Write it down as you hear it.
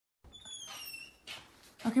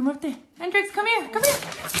Okay, muévete. Hendrix, come here, come here.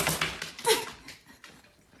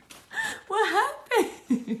 What happened?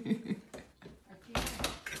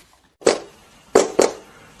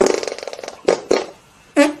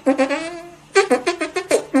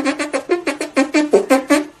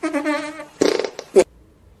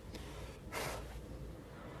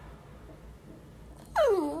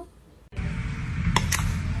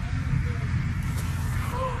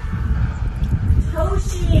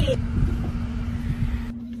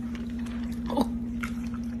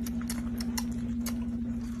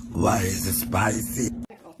 Why is it spicy?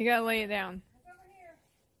 You gotta lay it down.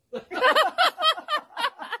 You're a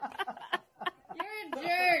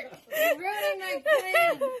jerk. You're ruining my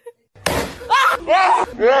plan.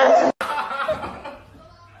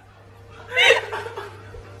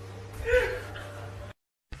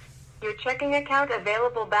 Your checking account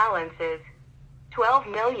available balance is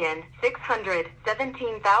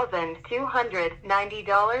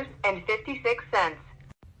 $12,617,290.56.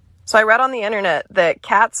 So I read on the internet that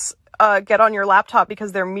cats get on your laptop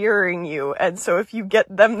because they're mirroring you, and so if you get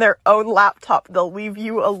them their own laptop, they'll leave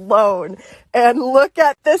you alone. And look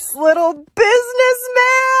at this little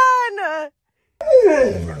businessman!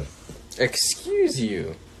 Excuse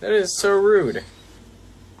you. That is so rude.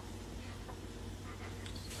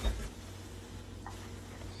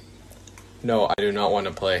 No, I do not want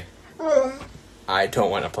to play. I don't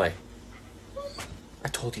want to play. I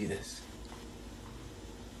told you this.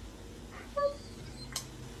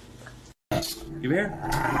 You here?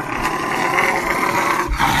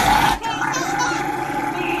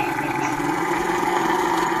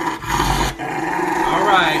 All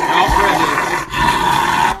right, y'all ready?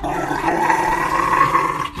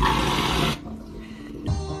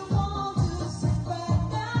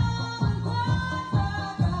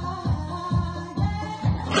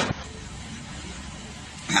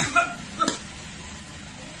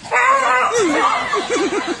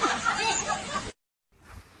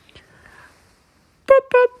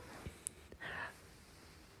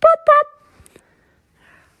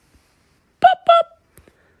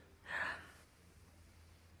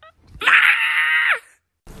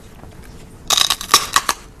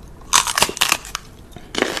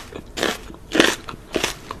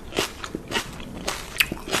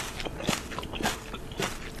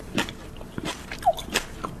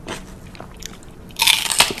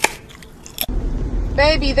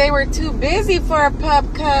 Baby, they were too busy for a pup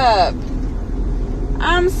cup.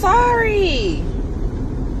 I'm sorry.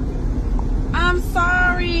 I'm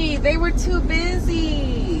sorry. They were too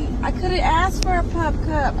busy. I could have asked for a pup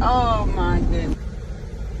cup. Oh my goodness.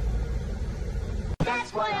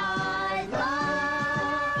 That's what I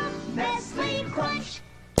love. Nestle Crunch.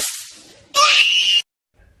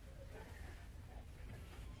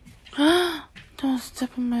 Don't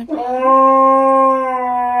step on my baby.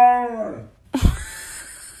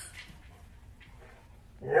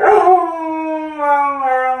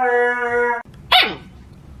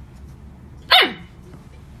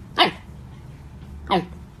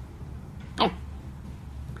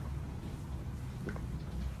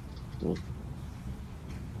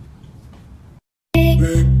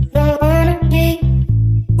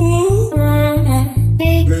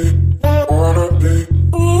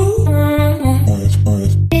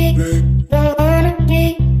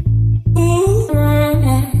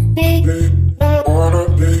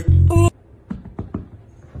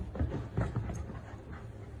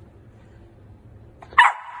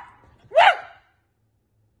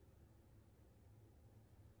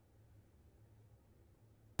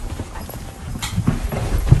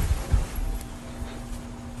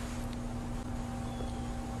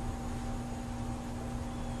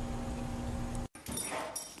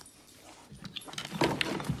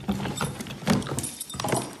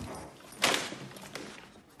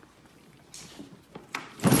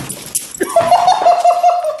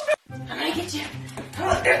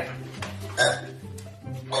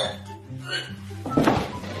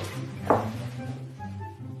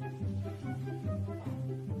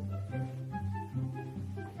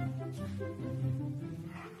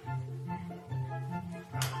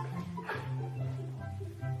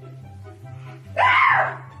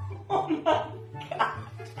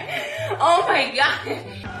 Oh my god.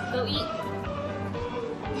 Go eat.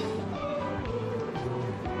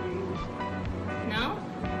 No?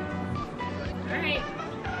 Alright.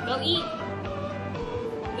 Go eat.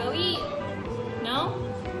 Go eat. No?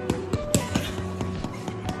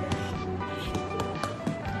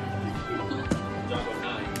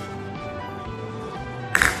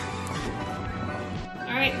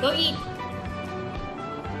 Alright, go eat.